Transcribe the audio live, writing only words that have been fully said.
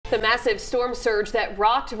The massive storm surge that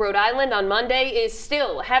rocked Rhode Island on Monday is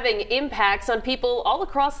still having impacts on people all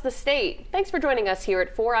across the state. Thanks for joining us here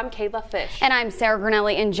at 4. I'm Kayla Fish. And I'm Sarah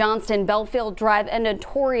Grinelli in Johnston. Belfield Drive, a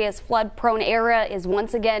notorious flood-prone area, is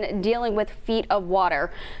once again dealing with feet of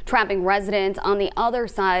water, trapping residents on the other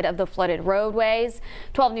side of the flooded roadways.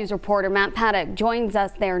 12 News reporter Matt Paddock joins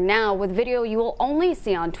us there now with video you will only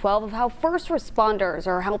see on 12 of how first responders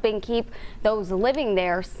are helping keep those living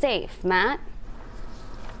there safe. Matt?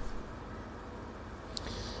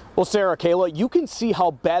 Well, Sarah, Kayla, you can see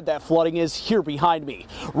how bad that flooding is here behind me.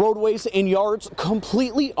 Roadways and yards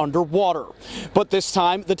completely underwater. But this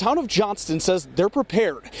time, the town of Johnston says they're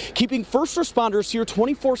prepared, keeping first responders here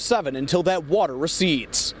 24/7 until that water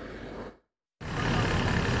recedes.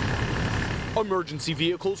 Emergency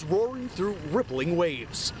vehicles roaring through rippling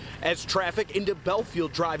waves as traffic into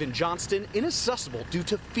Belfield Drive in Johnston inaccessible due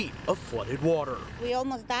to feet of flooded water. We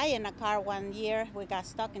almost died in a car one year. We got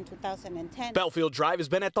stuck in 2010. Belfield Drive has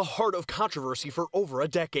been at the heart of controversy for over a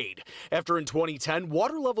decade, after in 2010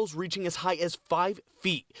 water levels reaching as high as 5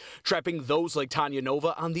 feet, trapping those like Tanya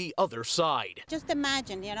Nova on the other side. Just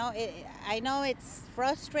imagine, I know it's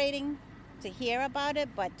frustrating to hear about it,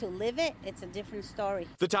 but to live it, it's a different story.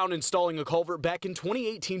 The town installing a culvert back in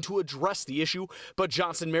 2018 to address the issue, but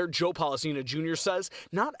Johnston Mayor Joe Policina Jr. says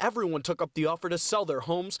not everyone took up the offer to sell their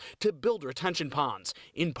homes to build retention ponds,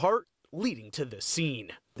 in part leading to this scene.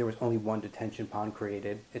 There was only one detention pond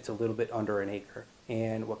created. It's a little bit under an acre.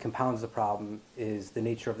 And what compounds the problem is the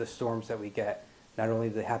nature of the storms that we get. Not only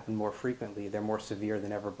do they happen more frequently, they're more severe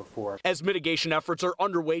than ever before. As mitigation efforts are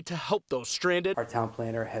underway to help those stranded, our town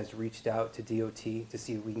planner has reached out to DOT to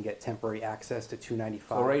see if we can get temporary access to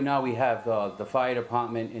 295. So right now we have the fire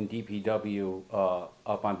department and DPW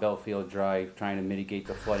up on Belfield Drive trying to mitigate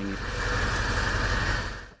the flooding.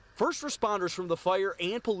 First responders from the fire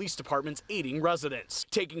and police departments aiding residents,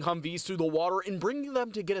 taking Humvees through the water and bringing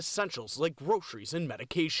them to get essentials like groceries and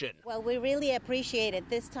medication. Well, we really appreciate it.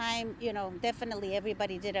 This time, definitely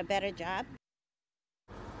everybody did a better job.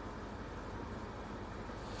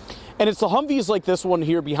 And it's the Humvees like this one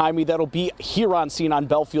here behind me that'll be here on scene on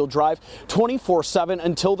Belfield Drive 24/7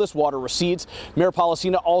 until this water recedes. Mayor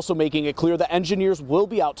Policina also making it clear that engineers will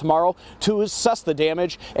be out tomorrow to assess the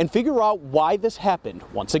damage and figure out why this happened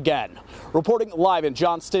once again. Reporting live in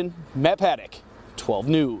Johnston, Matt Paddock, 12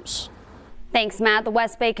 News. Thanks, Matt. The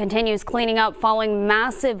West Bay continues cleaning up following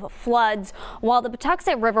massive floods. While the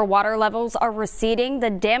Patuxent River water levels are receding, the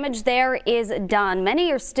damage there is done.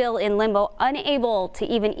 Many are still in limbo, unable to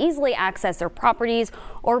even easily access their properties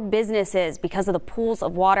or businesses because of the pools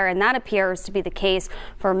of water, and that appears to be the case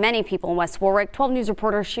for many people in West Warwick. 12 News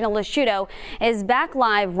reporter Sheena Lasciuto is back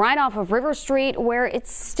live right off of River Street, where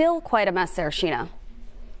it's still quite a mess there. Sheena.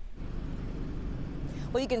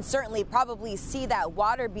 Well, you can certainly probably see that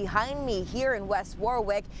water behind me here in West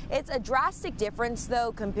Warwick. It's a drastic difference,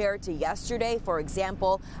 though, compared to yesterday. For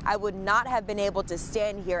example, I would not have been able to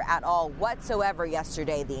stand here at all whatsoever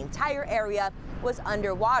yesterday. The entire area was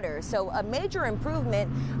underwater, so a major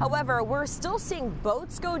improvement. However, we're still seeing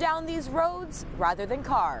boats go down these roads rather than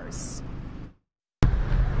cars.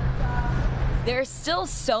 There's still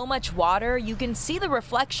so much water, you can see the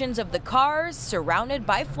reflections of the cars surrounded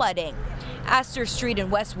by flooding. Astor Street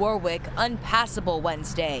in West Warwick, unpassable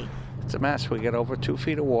Wednesday. It's a mess. We get over 2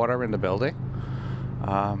 feet of water in the building,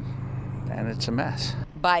 and it's a mess.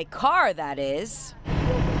 By car, that is.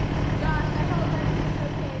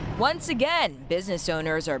 Once again, business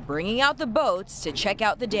owners are bringing out the boats to check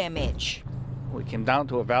out the damage. We came down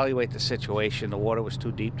to evaluate the situation. The water was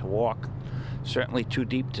too deep to walk, certainly too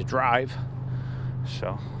deep to drive.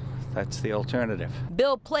 So that's the alternative.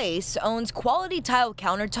 Bill Place owns Quality Tile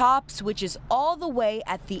Countertops, which is all the way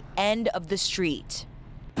at the end of the street.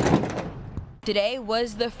 Today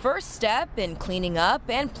was the first step in cleaning up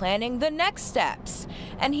and planning the next steps.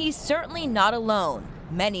 And he's certainly not alone.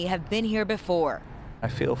 Many have been here before. I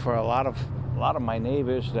feel for a lot of my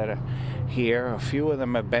neighbors that are here. A few of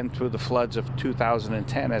them have been through the floods of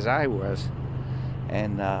 2010 as I was.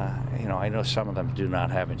 And, I know some of them do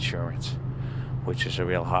not have insurance, which is a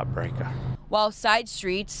real heartbreaker. While side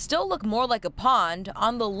streets still look more like a pond,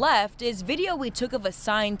 on the left is video we took of a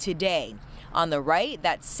sign today. On the right,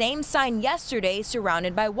 that same sign yesterday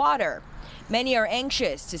surrounded by water. Many are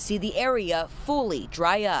anxious to see the area fully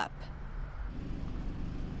dry up.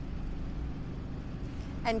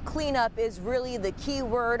 And cleanup is really the key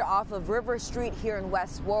word off of River Street here in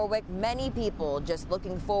West Warwick. Many people just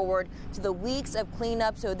looking forward to the weeks of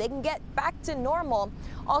cleanup so they can get back to normal.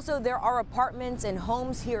 Also, there are apartments and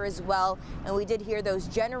homes here as well, and we did hear those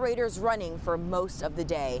generators running for most of the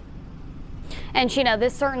day. And Sheena,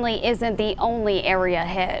 this certainly isn't the only area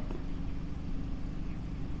hit.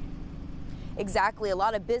 Exactly. A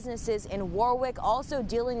lot of businesses in Warwick also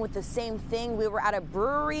dealing with the same thing. We were at a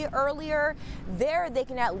brewery earlier. There, they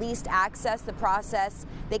can at least access the process.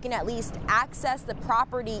 They can at least access the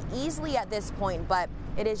property easily at this point, but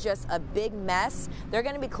it is just a big mess. They're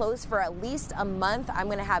going to be closed for at least a month. I'm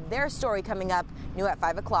going to have their story coming up new at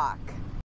 5 o'clock.